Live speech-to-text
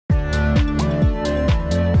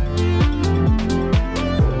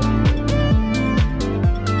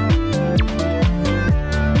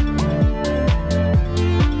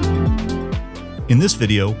this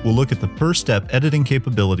video, we'll look at the PerStep editing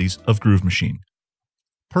capabilities of Groove Machine.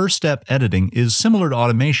 PerStep editing is similar to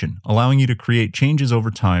automation, allowing you to create changes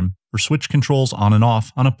over time or switch controls on and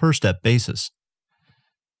off on a per-step basis.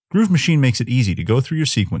 Groove Machine makes it easy to go through your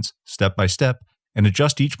sequence step by step and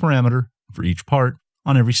adjust each parameter for each part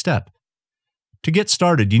on every step. To get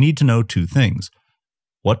started, you need to know two things: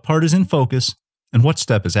 what part is in focus and what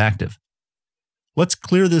step is active. Let's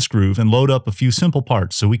clear this groove and load up a few simple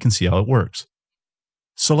parts so we can see how it works.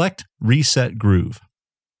 Select Reset Groove.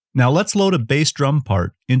 Now let's load a bass drum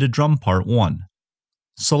part into drum part 1.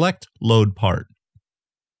 Select Load Part.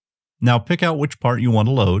 Now pick out which part you want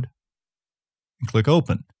to load and click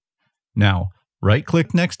Open. Now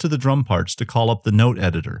right-click next to the drum parts to call up the note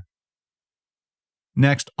editor.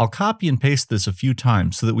 Next, I'll copy and paste this a few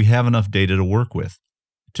times so that we have enough data to work with.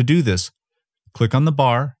 To do this, click on the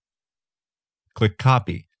bar, click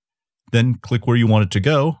Copy, then click where you want it to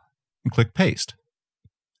go and click Paste.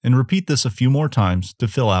 And repeat this a few more times to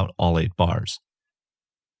fill out all 8 bars.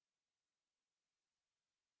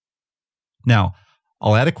 Now,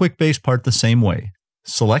 I'll add a quick bass part the same way.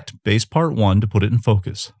 Select Bass Part 1 to put it in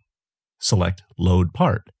focus. Select Load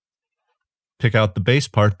Part. Pick out the bass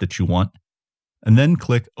part that you want, and then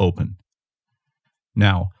click Open.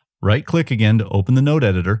 Now, right-click again to open the note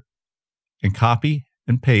editor, and copy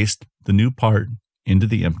and paste the new part into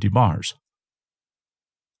the empty bars.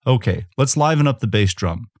 Okay, let's liven up the bass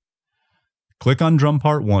drum. Click on drum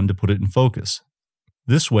part 1 to put it in focus.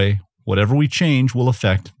 This way, whatever we change will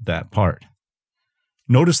affect that part.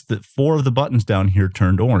 Notice that 4 of the buttons down here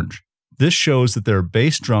turned orange. This shows that there are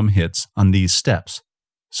bass drum hits on these steps,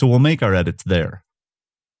 so we'll make our edits there.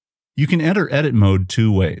 You can enter edit mode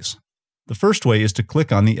 2 ways. The first way is to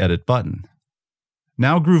click on the edit button.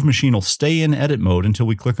 Now Groove Machine will stay in edit mode until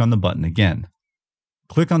we click on the button again.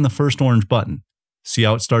 Click on the first orange button. See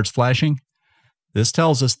how it starts flashing? This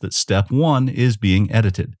tells us that step 1 is being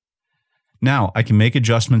edited. Now I can make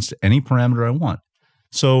adjustments to any parameter I want.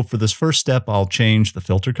 So for this first step, I'll change the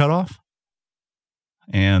filter cutoff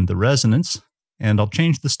and the resonance, and I'll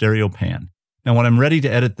change the stereo pan. Now when I'm ready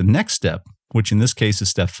to edit the next step, which in this case is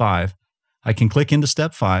step 5, I can click into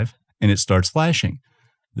step 5 and it starts flashing.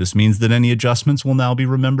 This means that any adjustments will now be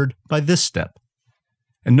remembered by this step.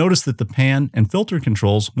 And notice that the pan and filter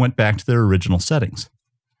controls went back to their original settings.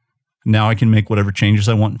 Now I can make whatever changes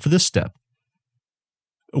I want for this step.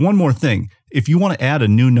 One more thing, if you want to add a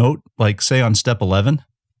new note, like say on step 11,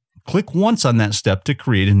 click once on that step to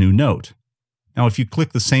create a new note. Now if you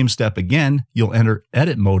click the same step again, you'll enter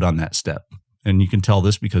edit mode on that step, and you can tell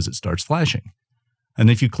this because it starts flashing. And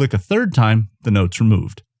if you click a third time, the note's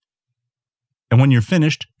removed. And when you're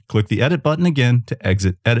finished, click the edit button again to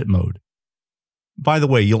exit edit mode. By the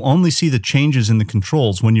way, you'll only see the changes in the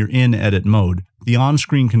controls when you're in edit mode. The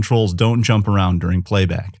on-screen controls don't jump around during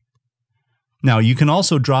playback. Now, you can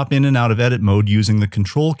also drop in and out of edit mode using the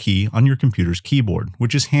control key on your computer's keyboard,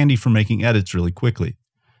 which is handy for making edits really quickly.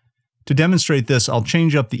 To demonstrate this, I'll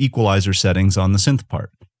change up the equalizer settings on the synth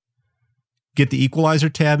part. Get the equalizer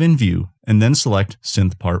tab in view, and then select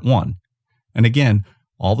Synth Part 1. And again,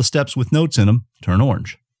 all the steps with notes in them turn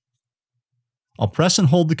orange. I'll press and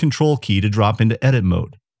hold the control key to drop into edit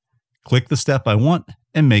mode. Click the step I want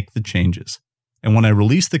and make the changes. And when I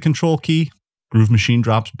release the control key, Groove Machine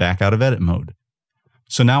drops back out of edit mode.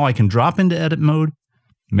 So now I can drop into edit mode,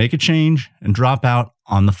 make a change, and drop out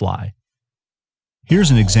on the fly. Here's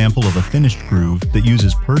an example of a finished groove that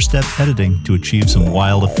uses PerStep editing to achieve some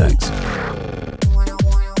wild effects.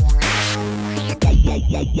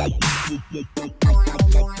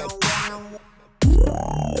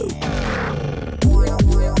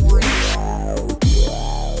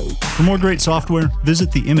 For more great software,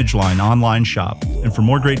 visit the ImageLine online shop. And for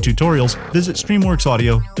more great tutorials, visit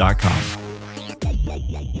streamworksaudio.com.